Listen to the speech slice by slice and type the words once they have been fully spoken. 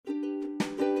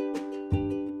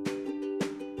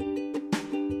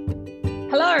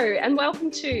Hello and welcome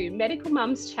to Medical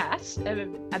Mums Chat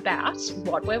about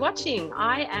what we're watching.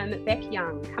 I am Beck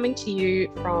Young, coming to you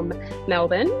from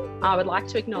Melbourne. I would like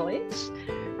to acknowledge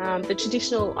the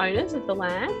traditional owners of the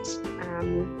land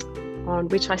on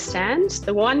which I stand,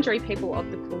 the Wurundjeri people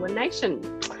of the Kulin Nation.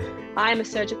 I am a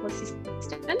surgical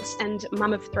assistant and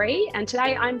mum of three, and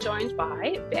today I'm joined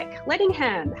by Beck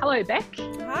Lettingham. Hello, Beck.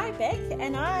 Hi, Beck,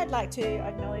 and I'd like to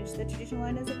acknowledge the traditional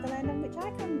owners of the land on which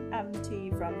I come to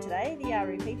you from today, the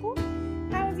Yaru people.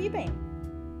 How have you been?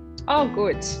 Oh,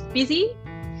 good. Busy?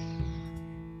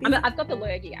 I've got the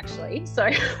lurgy actually, so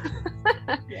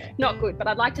not good. But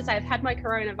I'd like to say I've had my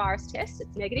coronavirus test.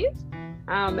 It's negative.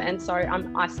 And so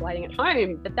I'm isolating at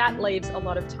home. But that leaves a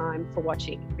lot of time for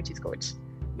watching, which is good.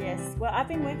 Yes. Well, I've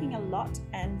been working a lot,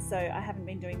 and so I haven't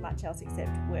been doing much else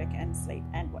except work and sleep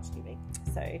and watch TV.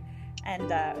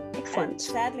 Excellent. And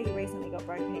sadly, recently got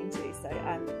broken into, so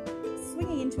I'm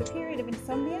swinging into a period of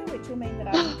insomnia, which will mean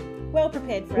that I'm well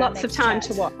prepared for lots of time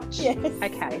to watch. Yes.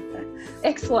 Okay.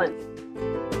 Excellent.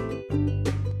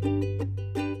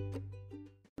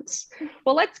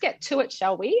 Well, let's get to it,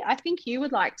 shall we? I think you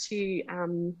would like to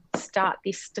start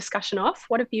this discussion off.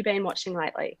 What have you been watching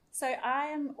lately? So I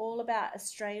am all about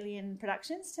Australian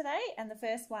productions today, and the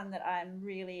first one that I'm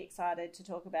really excited to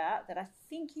talk about that I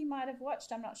think you might have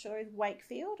watched, I'm not sure, is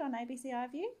Wakefield on ABC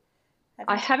iView.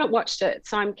 I haven't watched it,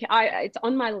 so it's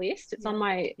on my list. It's on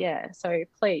my, so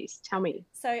please tell me.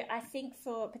 So I think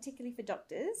particularly for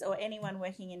doctors or anyone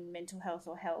working in mental health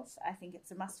or health, I think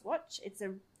it's a must watch. It's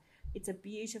a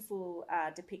beautiful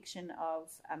depiction of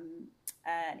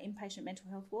an inpatient mental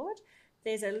health ward.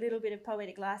 There's a little bit of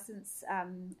poetic license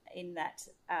in that,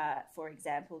 for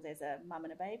example, there's a mum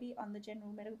and a baby on the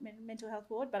general mental health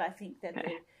ward, but I think that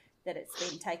that it's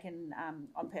been taken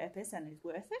on purpose and is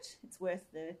worth it. It's worth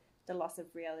the loss of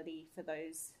reality for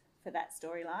that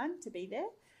storyline to be there.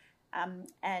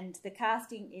 And the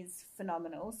casting is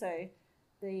phenomenal. So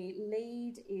the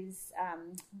lead is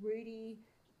Rudy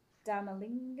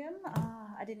Dharmalingam.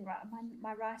 I didn't write.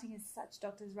 My writing is such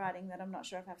doctor's writing that I'm not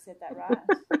sure if I've said that right.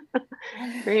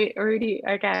 Rudy,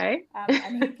 okay.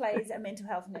 And he plays a mental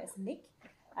health nurse, Nick,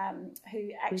 who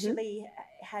actually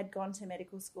had gone to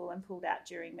medical school and pulled out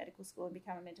during medical school and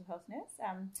become a mental health nurse,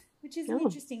 which is an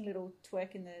interesting little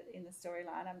twerk in the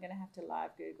storyline. I'm going to have to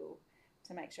live Google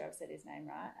to make sure I've said his name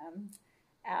right.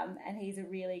 And he's a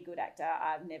really good actor.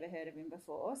 I've never heard of him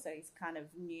before, so he's kind of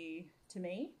new to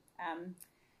me.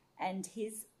 And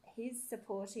his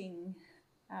supporting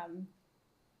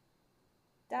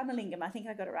Dharmalingam, I think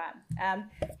I got it right.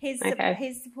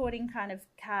 His supporting kind of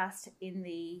cast in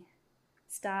the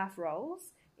staff roles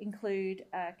include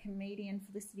comedian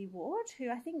Felicity Ward, who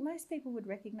I think most people would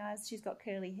recognise. She's got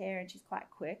curly hair and she's quite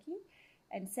quirky.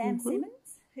 And Sam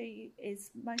Simmons, who is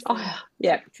mostly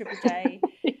Triple J.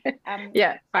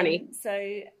 Funny.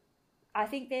 So I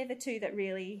think they're the two that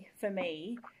really, for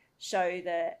me, show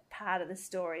the part of the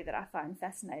story that I find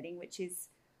fascinating, which is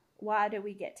why do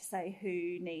we get to say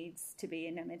who needs to be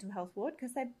in a mental health ward?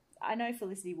 Because I know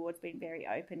Felicity Ward's been very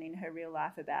open in her real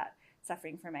life about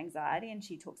suffering from anxiety, and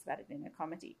she talks about it in a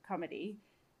comedy.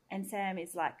 And Sam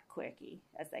is like quirky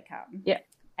as they come. Yeah.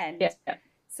 And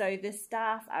so the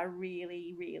staff are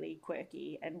really, really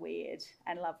quirky and weird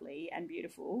and lovely and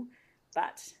beautiful,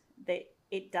 but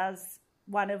it does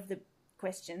one of the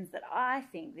questions that I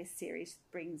think this series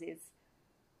brings is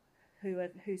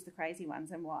who's the crazy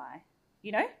ones and why,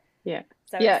 you know? Yeah.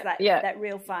 So it's that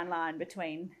real fine line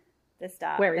between the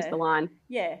staff. Where is the line?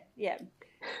 Yeah.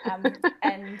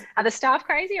 And are the staff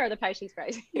crazy or are the patients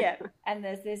crazy? Yeah. And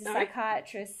there's a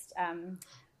psychiatrist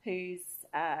who's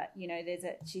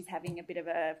she's having a bit of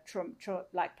a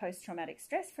post-traumatic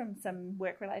stress from some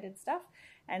work-related stuff.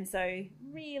 And so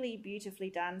really beautifully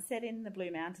done, set in the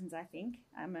Blue Mountains, I think.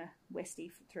 I'm a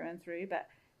Westie through and through, but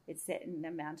it's set in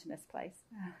a mountainous place.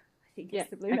 I think it's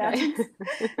the Blue Mountains.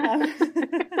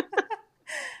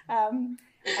 And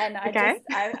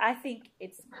I think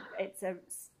it's a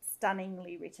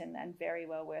stunningly written and very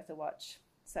well worth a watch.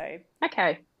 So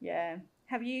yeah.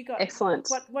 Have you got excellent?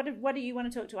 What do you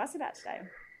want to talk to us about today?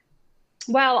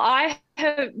 Well, I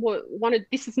have wanted.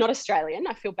 This is not Australian.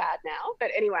 I feel bad now, but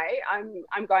anyway,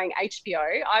 I'm going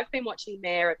HBO. I've been watching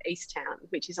Mayor of Easttown,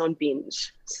 which is on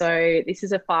Binge. So this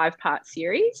is a 5-part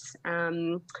series,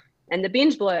 and the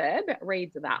Binge blurb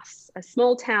reads thus: a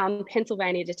small-town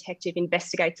Pennsylvania detective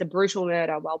investigates a brutal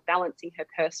murder while balancing her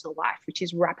personal life, which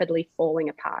is rapidly falling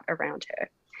apart around her.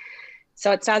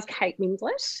 So it stars Kate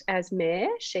Winslet as Mare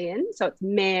Sheehan. So it's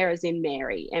Mare as in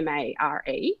Mary,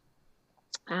 M-A-R-E.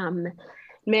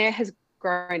 Mare has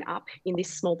grown up in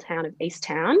this small town of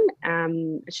Easttown.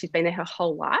 She's been there her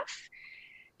whole life.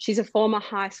 She's a former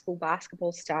high school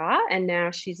basketball star, and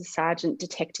now she's a sergeant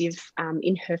detective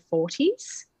in her 40s.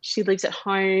 She lives at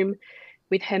home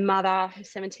with her mother, her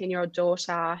 17-year-old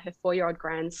daughter, her 4-year-old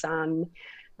grandson,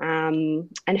 and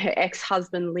her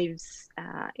ex-husband lives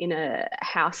in a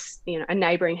house, a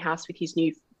neighbouring house with his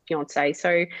new fiance.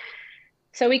 So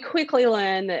we quickly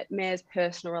learn that Mare's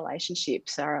personal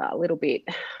relationships are a little bit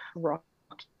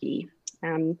rocky.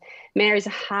 Mare is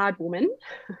a hard woman.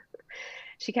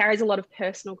 She carries a lot of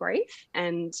personal grief,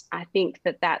 and I think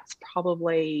that that's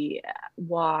probably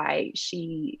why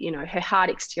she, her hard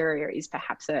exterior is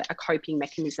perhaps a coping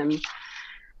mechanism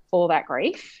for that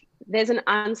grief. There's an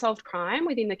unsolved crime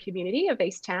within the community of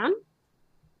Easttown,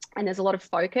 and there's a lot of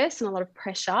focus and a lot of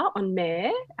pressure on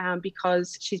Mare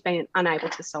because she's been unable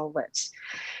to solve it.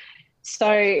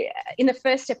 So in the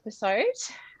first episode,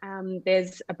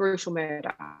 there's a brutal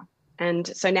murder. And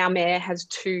so now Mare has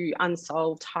 2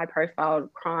 unsolved high-profile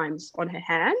crimes on her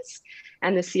hands.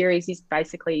 And the series is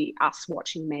basically us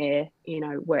watching Mare,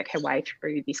 work her way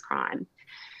through this crime.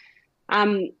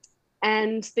 And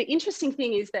the interesting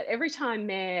thing is that every time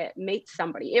Mare meets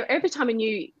somebody, every time a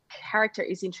new character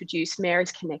is introduced, Mare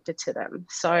is connected to them.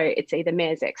 So it's either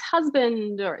Mare's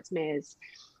ex-husband, or it's Mare's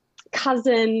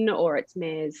cousin, or it's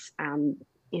Mare's,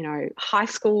 high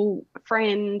school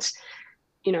friend.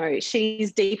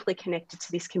 She's deeply connected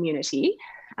to this community.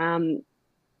 It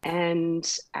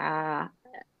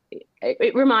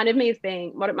reminded me of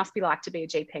what it must be like to be a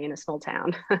GP in a small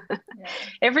town. Yeah.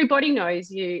 Everybody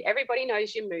knows you. Everybody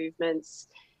knows your movements.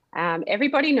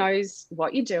 Everybody knows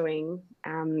what you're doing.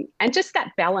 And just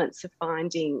that balance of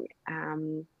finding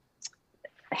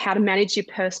how to manage your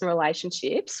personal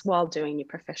relationships while doing your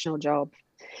professional job.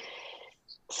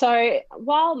 So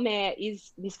while Mare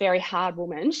is this very hard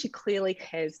woman, she clearly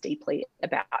cares deeply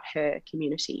about her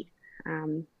community.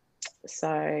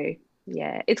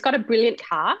 Yeah, it's got a brilliant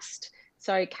cast.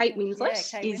 So Kate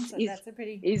Winslet, that's a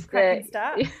pretty cracking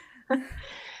start.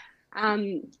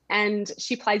 And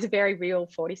she plays a very real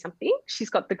 40-something. She's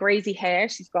got the greasy hair.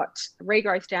 She's got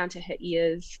regrowth down to her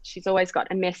ears. She's always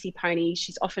got a messy pony.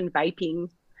 She's often vaping,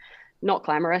 not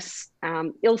glamorous,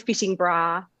 ill-fitting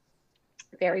bra,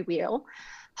 very real.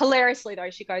 Hilariously, though,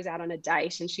 she goes out on a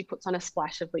date and she puts on a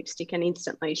splash of lipstick and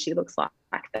instantly she looks like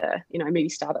the movie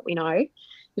star that we know.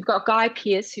 You've got Guy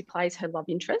Pearce, who plays her love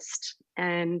interest,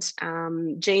 and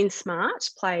Jean Smart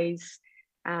plays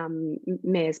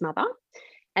Mare's mother.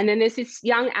 And then there's this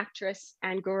young actress,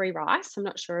 Angourie Rice. I'm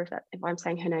not sure if I'm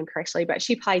saying her name correctly, but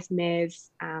she plays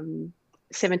Mare's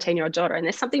 17-year-old daughter. And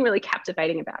there's something really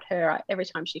captivating about her. Every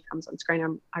time she comes on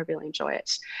screen, I really enjoy it.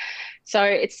 So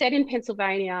it's set in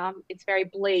Pennsylvania. It's very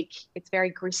bleak. It's very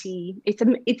gritty. It's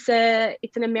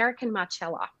an American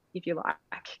Marcella, if you like.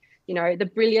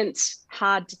 The brilliant,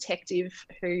 hard detective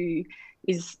who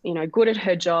is, good at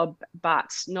her job, but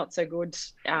not so good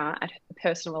at her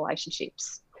personal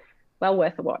relationships. Well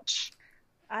worth a watch.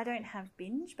 I don't have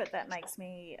Binge, but that makes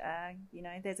me,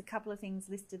 there's a couple of things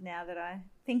listed now that I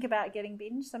think about getting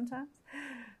Binge sometimes.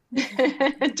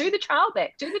 Do the trial,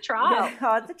 Beck. Do the trial.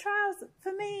 Yeah, the trials,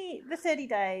 for me, the 30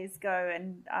 days go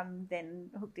and I'm then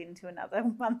hooked into another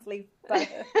monthly. But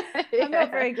I'm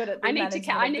not very good at the management of the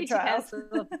trials. I need to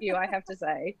cancel a few, I have to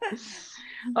say.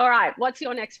 All right, what's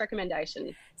your next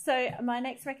recommendation? So my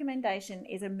next recommendation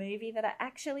is a movie that I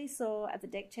actually saw at the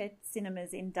Deck Chair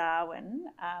Cinemas in Darwin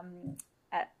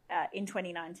in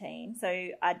 2019. So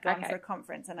I'd gone for a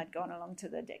conference and I'd gone along to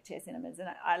the Deck Chair Cinemas, and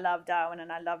I love Darwin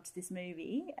and I loved this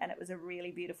movie, and it was a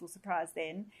really beautiful surprise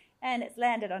then, and it's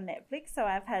landed on Netflix, so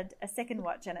I've had a second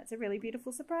watch and it's a really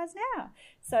beautiful surprise now.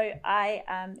 So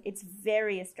it's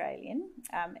very Australian.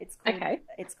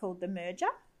 It's called The Merger.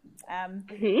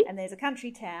 And there's a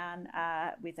country town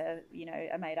with a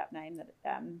made up name that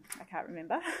I can't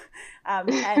remember,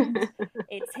 and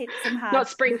it's hit some hard. Not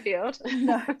Springfield.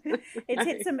 No, it's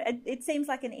hit some. It seems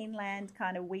like an inland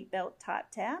kind of wheat belt type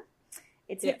town.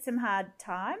 It's hit some hard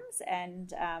times,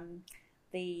 and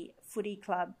the footy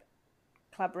club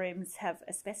rooms have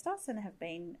asbestos and have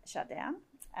been shut down.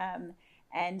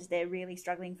 And they're really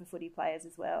struggling for footy players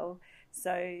as well.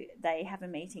 So they have a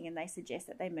meeting and they suggest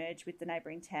that they merge with the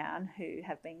neighbouring town, who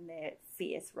have been their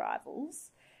fierce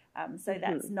rivals.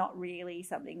 That's not really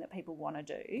something that people want to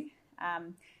do.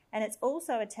 And it's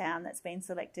also a town that's been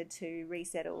selected to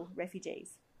resettle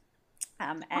refugees.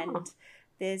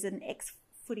 There's an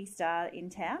ex-footy star in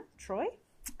town, Troy,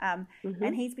 and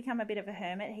he's become a bit of a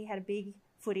hermit. He had a big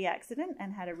footy accident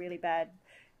and had a really bad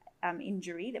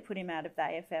injury that put him out of the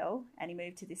AFL, and he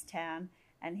moved to this town,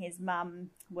 and his mum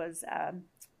was a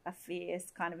fierce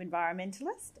kind of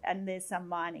environmentalist, and there's some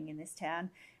mining in this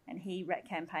town, and he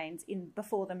campaigns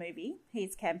before the movie.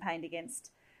 He's campaigned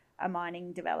against a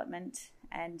mining development,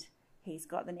 and he's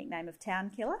got the nickname of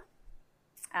Town Killer.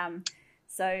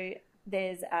 So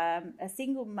there's a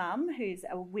single mum who's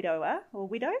a widower, or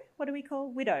widow. What do we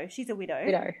call widow? She's a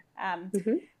widow.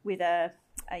 With a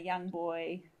young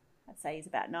boy, I'd say he's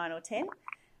about 9 or 10,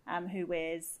 who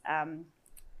wears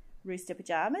rooster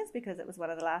pajamas because it was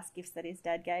one of the last gifts that his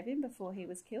dad gave him before he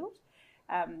was killed.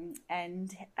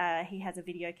 And he has a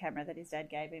video camera that his dad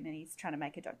gave him, and he's trying to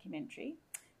make a documentary.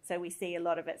 So we see a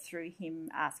lot of it through him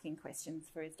asking questions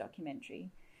for his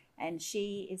documentary. And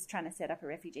she is trying to set up a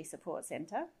refugee support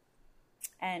centre.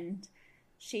 And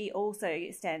she also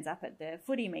stands up at the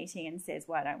footy meeting and says,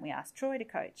 why don't we ask Troy to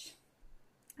coach?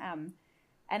 And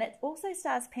it also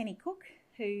stars Penny Cook,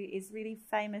 who is really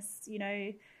famous, you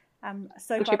know,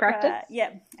 soap opera.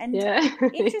 Yeah. And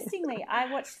interestingly,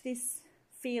 I watched this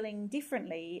feeling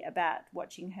differently about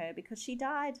watching her because she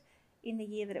died in the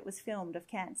year that it was filmed of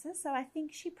cancer. So I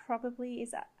think she probably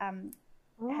is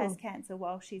has cancer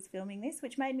while she's filming this,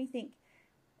 which made me think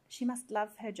she must love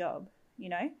her job, you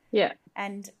know? Yeah.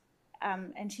 And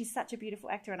she's such a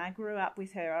beautiful actor, and I grew up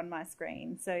with her on my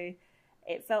screen. So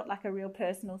it felt like a real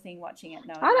personal thing watching it.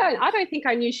 I don't think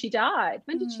I knew she died.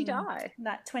 When did she die?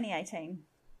 2018.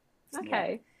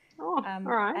 Okay. Yeah. Oh, all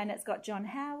right. And it's got John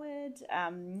Howard.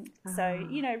 So,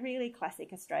 you know, really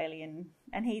classic Australian.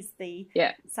 And he's the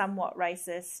somewhat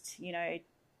racist, you know,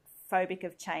 phobic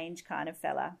of change kind of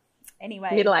fella.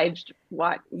 Anyway. Middle-aged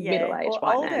white older,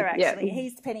 man. actually. Yeah.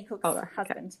 He's Penny Cook's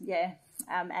husband. Okay. Yeah.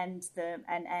 And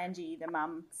Angie, the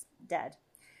mum's dad.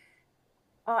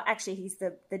 Oh, actually, he's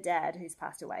the dad who's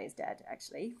passed away, his dad,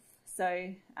 actually.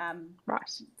 So,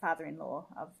 father-in-law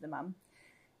of the mum.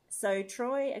 So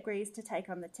Troy agrees to take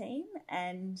on the team,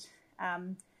 and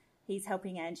he's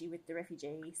helping Angie with the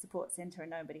refugee support centre, and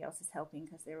nobody else is helping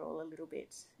because they're all a little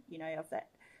bit, you know, of that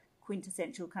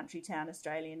quintessential country town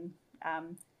Australian.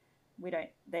 They're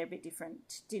a bit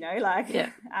different, you know, like,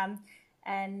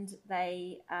 and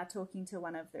they are talking to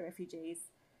one of the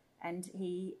refugees, and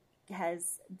he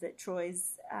has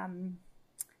Troy's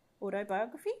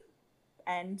autobiography,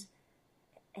 and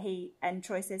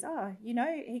Troy says, oh, you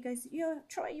know, he goes, you're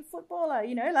Troy, you're footballer,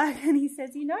 you know, like, and he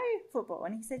says, you know football?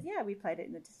 And he said, yeah, we played it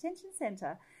in the detention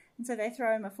centre. And so they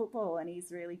throw him a football, and he's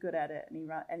really good at it,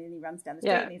 and then he runs down the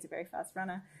street, and he's a very fast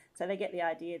runner. So they get the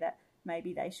idea that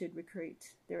maybe they should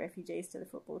recruit the refugees to the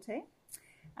football team.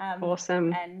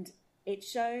 Awesome. And it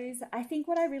shows, I think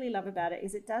what I really love about it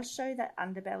is it does show that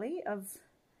underbelly of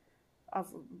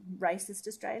racist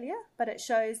Australia, but it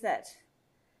shows that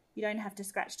you don't have to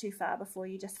scratch too far before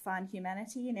you just find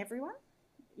humanity in everyone.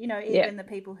 You know, even the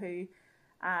people who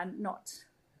are not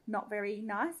very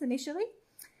nice initially.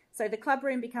 So the club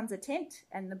room becomes a tent,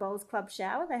 and the Bowls Club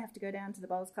shower. They have to go down to the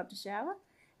Bowls Club to shower.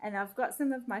 And I've got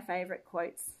some of my favourite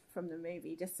quotes from the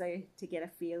movie just so to get a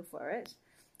feel for it.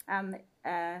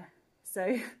 The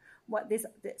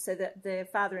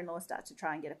father-in-law starts to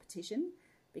try and get a petition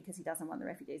because he doesn't want the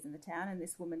refugees in the town, and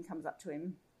this woman comes up to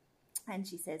him and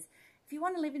she says, if you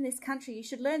want to live in this country, you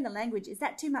should learn the language. Is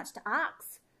that too much to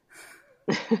ask?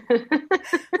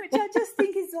 Which I just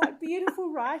think is like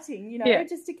beautiful writing, you know,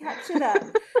 just to capture that.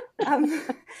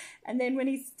 And then when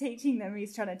he's teaching them,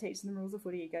 he's trying to teach them the rules of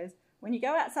footy. He goes, when you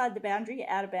go outside the boundary, you're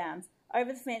out of bounds.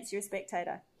 Over the fence, you're a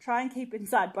spectator. Try and keep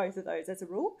inside both of those as a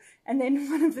rule. And then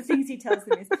one of the things he tells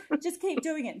them is, just keep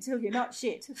doing it until you're not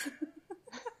shit.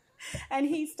 And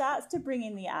he starts to bring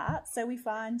in the art. So we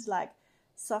find like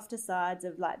softer sides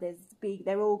of like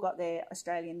they've all got their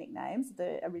Australian nicknames,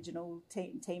 the original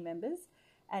team members,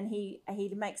 and he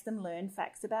makes them learn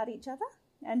facts about each other.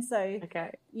 And so,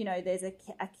 you know, there's a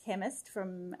chemist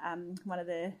from one of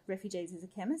the refugees is a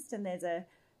chemist, and there's a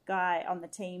guy on the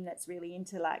team that's really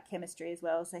into like chemistry as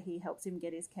well, so he helps him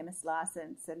get his chemist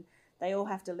license, and they all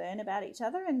have to learn about each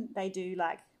other, and they do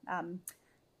like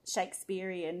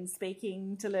Shakespearean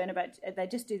speaking to learn about, they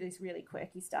just do this really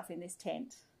quirky stuff in this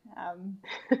tent. And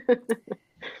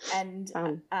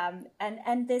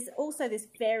there's also this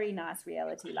very nice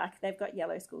reality, like they've got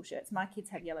yellow school shirts. My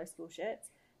kids have yellow school shirts.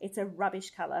 It's a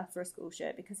rubbish colour for a school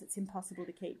shirt because it's impossible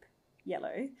to keep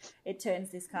yellow. It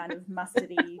turns this kind of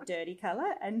mustardy, dirty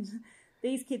colour, and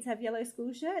these kids have yellow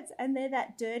school shirts and they're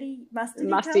that dirty, musty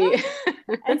colour.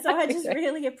 And so I just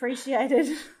really appreciated,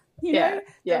 you know,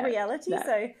 the reality. No.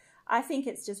 So I think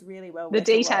it's just really well the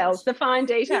details, the fine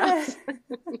details. Yeah.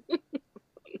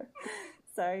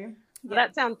 So well,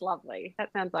 that sounds lovely.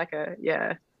 That sounds like a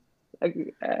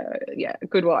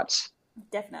good watch.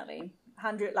 Definitely.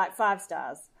 5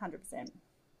 stars, 100%.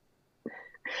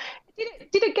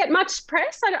 Did it get much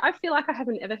press? I feel like I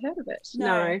haven't ever heard of it.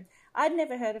 No. I'd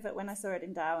never heard of it when I saw it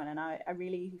in Darwin, and I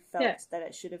really felt that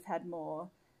it should have had more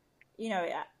you know,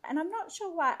 and I'm not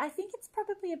sure why. I think it's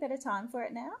probably a better time for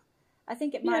it now. I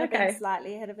think it might Yeah, have been okay.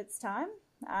 slightly ahead of its time.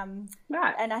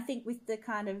 Right. And I think with the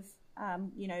kind of,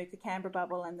 you know, the Canberra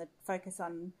bubble and the focus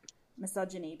on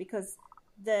misogyny, because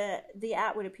the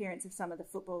outward appearance of some of the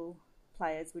football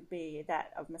players would be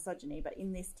that of misogyny, but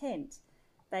in this tent,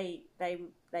 they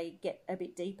get a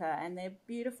bit deeper, and they're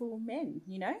beautiful men,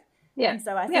 you know. Yeah. And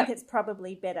so I Yeah. think it's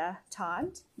probably better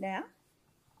timed now.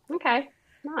 Okay.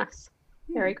 Nice.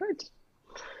 Very good.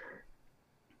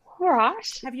 All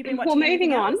right. Have you been Well, watching anything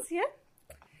moving on. else? Yeah.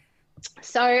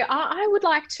 So I would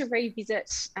like to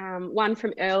revisit one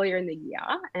from earlier in the year,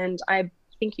 and I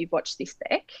think you've watched this,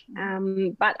 Beck,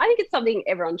 but I think it's something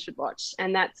everyone should watch,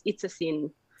 and that's It's a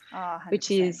Sin, Oh, which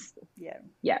 100%. is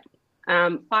yeah,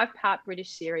 5-part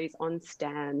British series on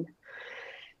Stan.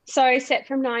 So set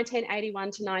from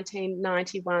 1981 to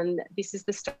 1991, this is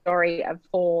the story of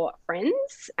 4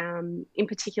 friends, in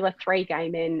particular 3 gay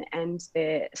men and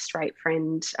their straight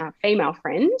friend, female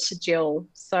friend, Jill.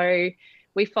 So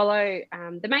we follow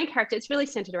the main character. It's really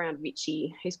centered around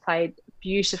Richie, who's played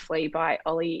beautifully by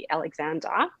Ollie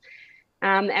Alexander.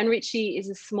 And Richie is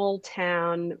a small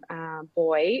town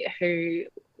boy who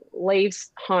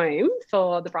leaves home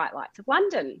for the bright lights of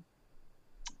London,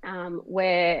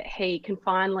 where he can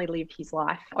finally live his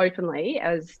life openly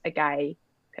as a gay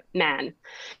man.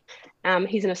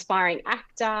 He's an aspiring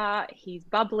actor, he's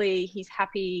bubbly, he's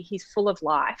happy, he's full of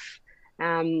life.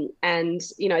 And,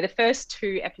 you know, the first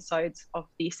 2 episodes of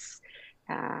this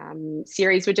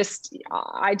series were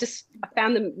I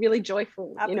found them really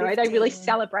joyful. Uplifting. You know, they really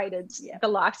celebrated the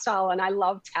lifestyle, and I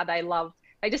loved how they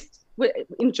just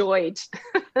enjoyed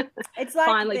it's like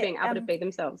finally being able to be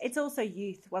themselves. It's also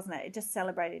youth, wasn't it? It just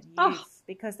celebrated youth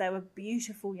because they were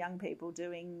beautiful young people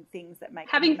doing things that make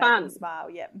them smile.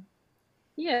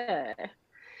 Yeah.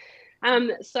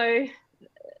 So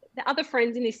the other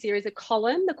friends in this series are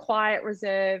Colin, the quiet,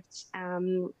 reserved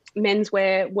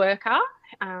menswear worker,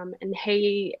 and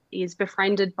he is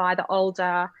befriended by the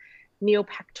older Neil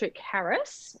Patrick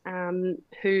Harris,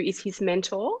 who is his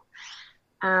mentor.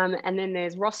 And then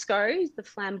there's Roscoe, the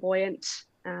flamboyant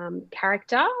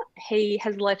character. He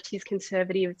has left his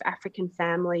conservative African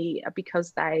family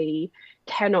because they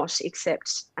cannot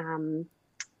accept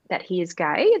that he is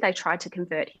gay. They tried to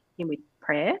convert him with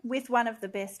prayer. With one of the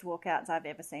best walkouts I've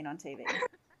ever seen on TV.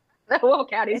 The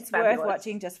walkout is fabulous. Worth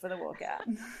watching just for the walkout.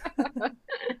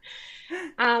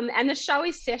 And the show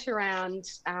is set around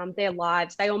their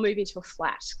lives. They all move into a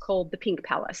flat called the Pink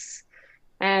Palace.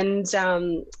 And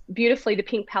beautifully, the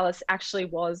Pink Palace actually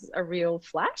was a real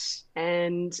flat,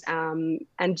 and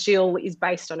Jill is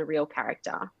based on a real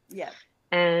character. Yeah.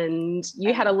 And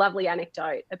you had a lovely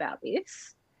anecdote about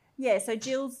this. Yeah, so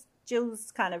Jill's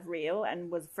kind of real and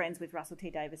was friends with Russell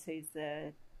T Davies, who's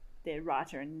the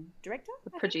writer and director, the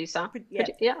producer.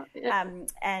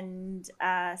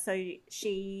 So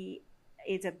she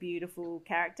is a beautiful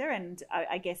character, and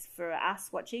I guess for us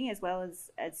watching as well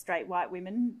as straight white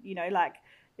women, you know, like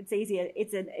it's easier.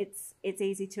 It's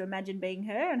easy to imagine being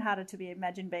her, and harder to be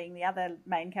imagined being the other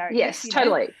main character. Yes,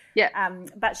 totally. Know? Yeah.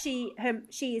 But she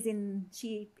is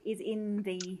in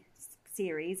the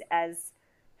series as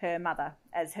her mother,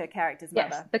 as her character's mother.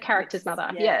 Yes, the character's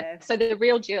mother. Yeah. So the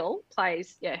real Jill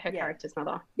plays her character's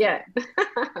mother. Yeah.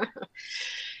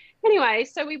 Anyway,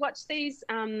 so we watch these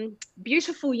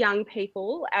beautiful young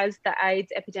people as the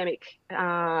AIDS epidemic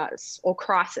or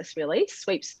crisis really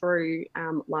sweeps through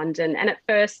London. And at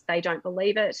first they don't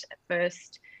believe it. At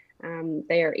first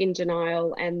they're in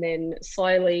denial, and then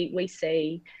slowly we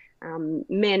see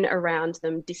men around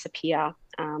them disappear.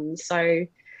 So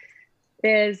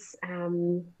there's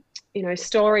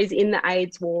stories in the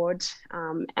AIDS ward,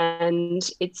 and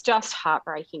it's just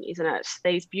heartbreaking, isn't it?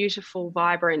 These beautiful,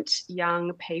 vibrant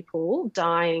young people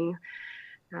dying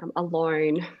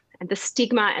alone, and the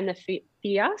stigma and the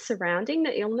fear surrounding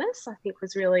the illness, I think,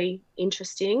 was really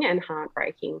interesting and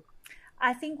heartbreaking.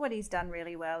 I think what he's done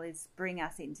really well is bring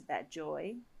us into that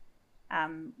joy,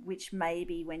 which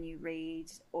maybe when you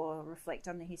read or reflect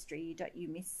on the history, you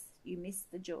miss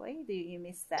the joy. You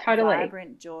miss that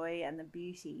vibrant joy and the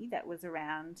beauty that was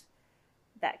around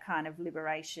that kind of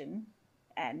liberation.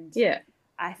 And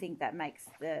I think that makes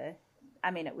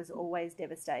it was always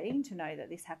devastating to know that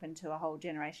this happened to a whole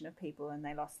generation of people and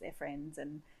they lost their friends.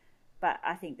 But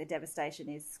I think the devastation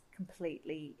is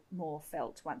completely more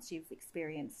felt once you've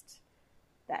experienced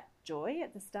that joy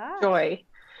at the start. Joy.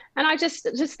 And I just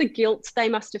the guilt they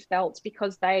must have felt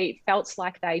because they felt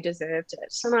like they deserved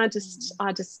it. And I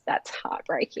just that's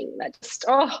heartbreaking. That just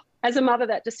as a mother,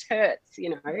 that just hurts,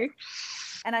 you know.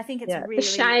 And I think it's really a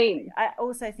shame. I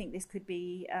also think this could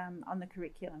be on the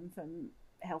curriculum for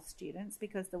health students,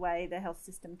 because the way the health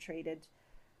system treated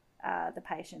the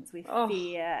patients with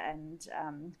fear and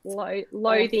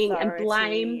loathing and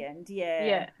blame. And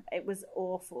it was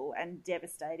awful and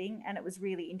devastating. And it was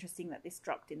really interesting that this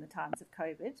dropped in the times of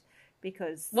COVID,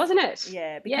 because wasn't it?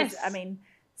 Yeah, because I mean,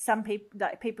 some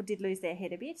people did lose their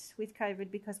head a bit with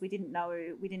COVID because we didn't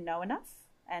know enough.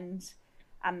 And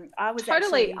I was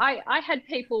totally. I had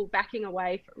people backing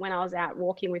away when I was out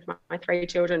walking with my 3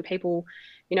 children. People,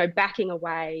 you know, backing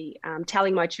away,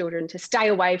 telling my children to stay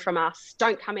away from us.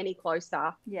 Don't come any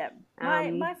closer. Yeah,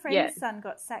 my friend's son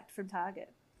got sacked from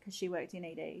Target because she worked in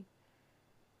ED.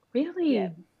 Really? Yeah.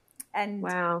 And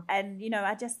wow. And you know,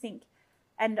 I just think,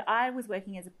 and I was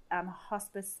working as a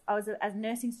hospice. I was a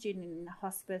nursing student in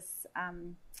hospice,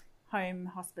 home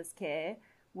hospice care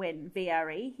when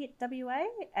VRE hit WA,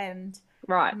 and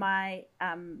my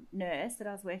nurse that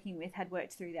I was working with had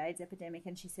worked through the AIDS epidemic,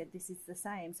 and she said this is the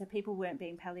same. So people weren't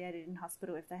being palliated in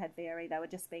hospital if they had VRE; they were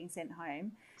just being sent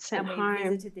home. We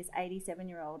visited this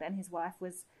 87-year-old, and his wife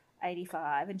was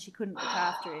 85, and she couldn't look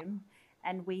after him.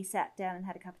 And we sat down and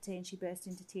had a cup of tea, and she burst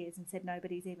into tears and said,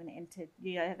 nobody's even entered.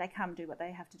 You know, they come do what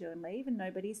they have to do and leave, and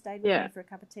nobody stayed with me for a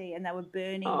cup of tea. And they were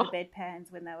burning the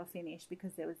bedpans when they were finished,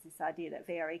 because there was this idea that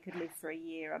VRE could live for a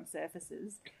year on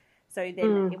surfaces. So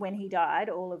then when he died,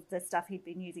 all of the stuff he'd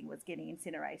been using was getting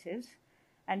incinerated,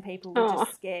 and people were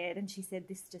just scared. And she said,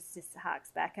 this just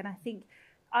harks back. And I think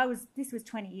this was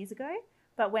 20 years ago,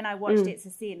 but when I watched It's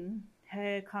a Sin,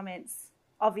 her comments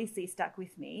obviously stuck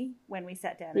with me when we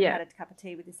sat down and had a cup of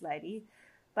tea with this lady.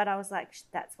 But I was like,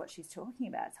 that's what she's talking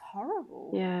about. It's horrible.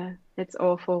 Yeah, it's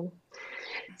awful.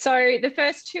 So the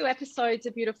first 2 episodes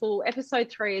are beautiful.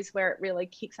 Episode 3 is where it really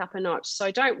kicks up a notch.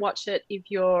 So don't watch it if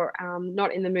you're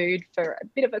not in the mood for a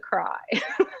bit of a cry.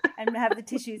 And have the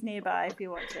tissues nearby if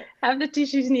you watch it. Have the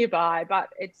tissues nearby, but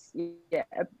it's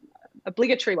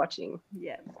obligatory watching.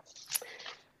 Yeah.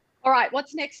 All right,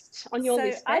 what's next on your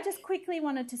list? I just quickly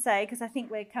wanted to say, because I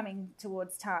think we're coming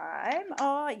towards time.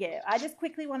 I just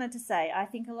quickly wanted to say, I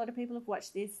think a lot of people have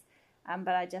watched this,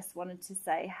 but I just wanted to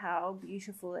say how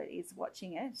beautiful it is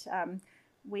watching it.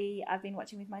 I've been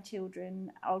watching with my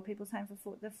children Old People's Home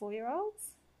for the 4-year-olds.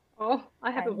 Oh, I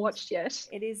haven't watched yet.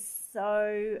 It is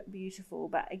so beautiful,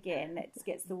 but again, it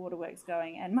gets the waterworks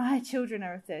going. And my children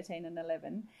are 13 and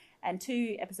 11. And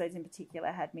 2 episodes in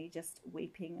particular had me just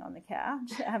weeping on the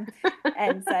couch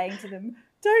and saying to them,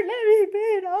 don't let me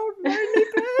be an old lonely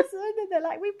person. And they're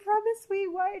like, we promise we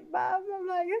won't, Mum. I'm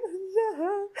like,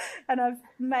 and I've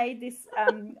made this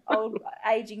old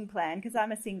aging plan, because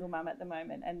I'm a single mum at the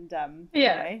moment. And, you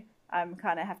know, I'm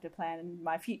kind of have to plan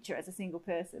my future as a single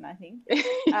person, I think.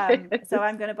 So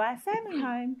I'm going to buy a family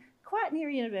home quite near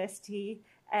university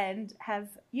and have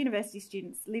university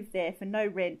students live there for no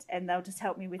rent, and they'll just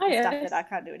help me with the stuff that I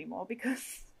can't do anymore,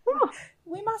 because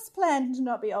we must plan to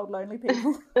not be old lonely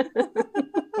people.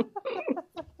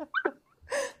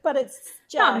 But it's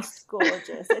just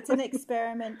gorgeous. It's an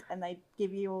experiment, and they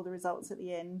give you all the results at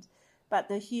the end. But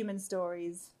the human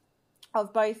stories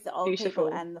of both the old people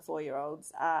and the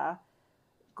 4-year-olds are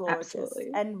gorgeous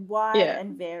and wide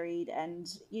and varied. And,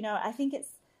 you know, I think it's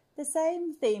the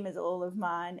same theme as all of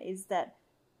mine, is that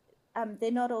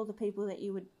they're not all the people that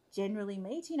you would generally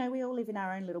meet. You know, we all live in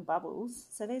our own little bubbles.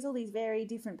 So there's all these very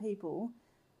different people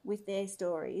with their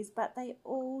stories, but they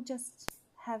all just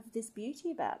have this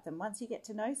beauty about them once you get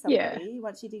to know somebody,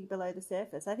 once you dig below the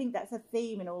surface. I think that's a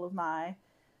theme in all of my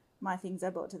things I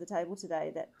brought to the table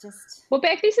today, that just... Well,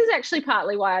 Beck, this is actually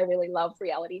partly why I really love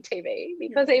reality TV,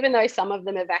 because even though some of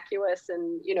them are vacuous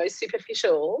and, you know,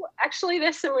 superficial, actually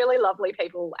there's some really lovely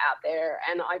people out there,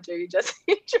 and I do just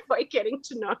enjoy getting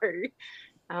to know,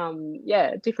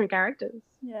 different characters.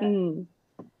 Yeah.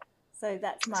 So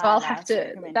that's my... So I'll have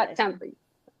to... That sounds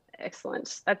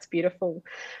excellent. That's beautiful.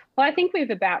 Well, I think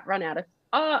we've about run out of...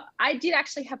 I did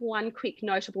actually have one quick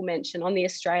notable mention on the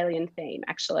Australian theme,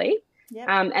 actually. Yep.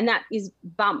 And that is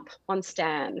Bump on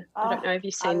Stan. I don't know if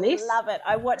you've seen this. I love it.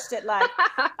 I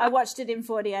watched it in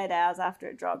 48 hours after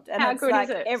it dropped. And How it's good like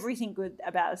is it? Everything good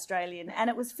about Australian. And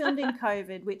it was filmed in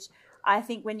COVID, which I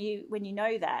think when you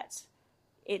know that,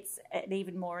 it's an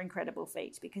even more incredible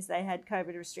feat, because they had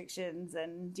COVID restrictions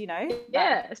and, you know.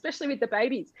 Yeah, especially with the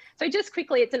babies. So just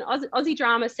quickly, it's an Aussie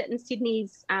drama set in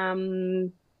Sydney's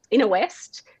inner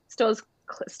west.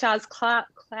 Stars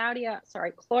Claudia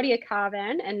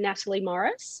Carvan and Natalie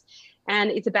Morris, and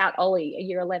it's about Ollie, a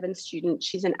year 11 student.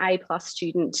 She's an A+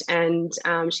 student, and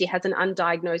she has an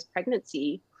undiagnosed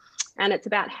pregnancy, and it's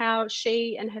about how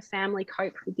she and her family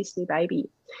cope with this new baby.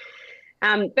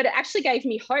 But it actually gave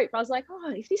me hope. I was like,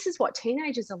 oh, if this is what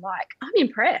teenagers are like, I'm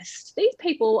impressed. These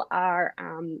people are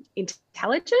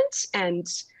intelligent and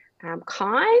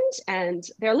kind, and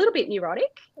they're a little bit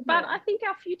neurotic, but I think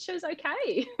our future's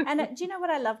okay. And do you know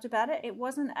what I loved about it? It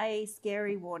wasn't a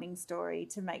scary warning story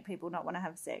to make people not want to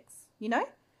have sex, you know?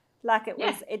 Like it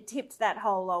was, it tipped that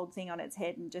whole old thing on its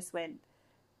head and just went,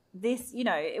 this, you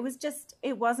know, it was just,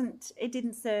 it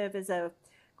didn't serve as a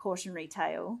cautionary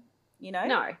tale, you know?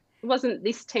 No, it wasn't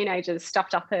this teenager's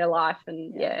stuffed up her life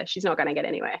and she's not going to get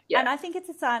anywhere. Yeah. And I think it's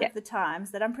a sign of the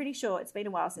times that I'm pretty sure, it's been a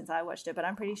while since I watched it, but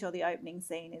I'm pretty sure the opening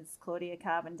scene is Claudia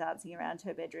Carvin dancing around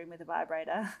her bedroom with a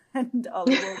vibrator and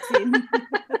Ollie walks in.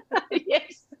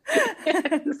 Yes.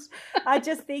 I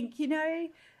just think, you know,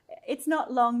 it's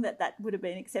not long that would have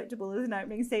been acceptable as an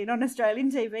opening scene on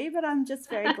Australian TV, but I'm just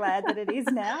very glad that it is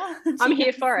now. I'm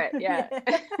here for it, yeah.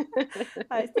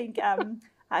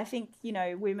 I think, you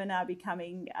know, women are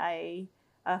becoming a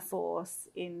force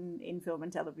in film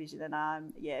and television, and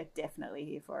I'm, definitely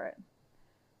here for it.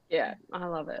 Yeah, I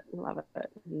love it.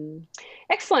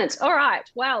 Excellent. All right.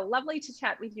 Well, lovely to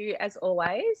chat with you as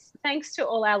always. Thanks to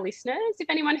all our listeners. If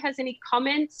anyone has any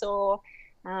comments or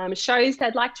shows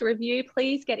they'd like to review,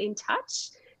 please get in touch.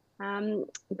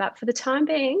 But for the time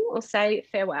being, we'll say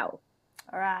farewell.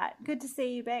 All right. Good to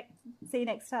see you, Beck. See you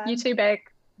next time. You too,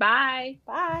 Beck. Bye.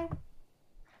 Bye.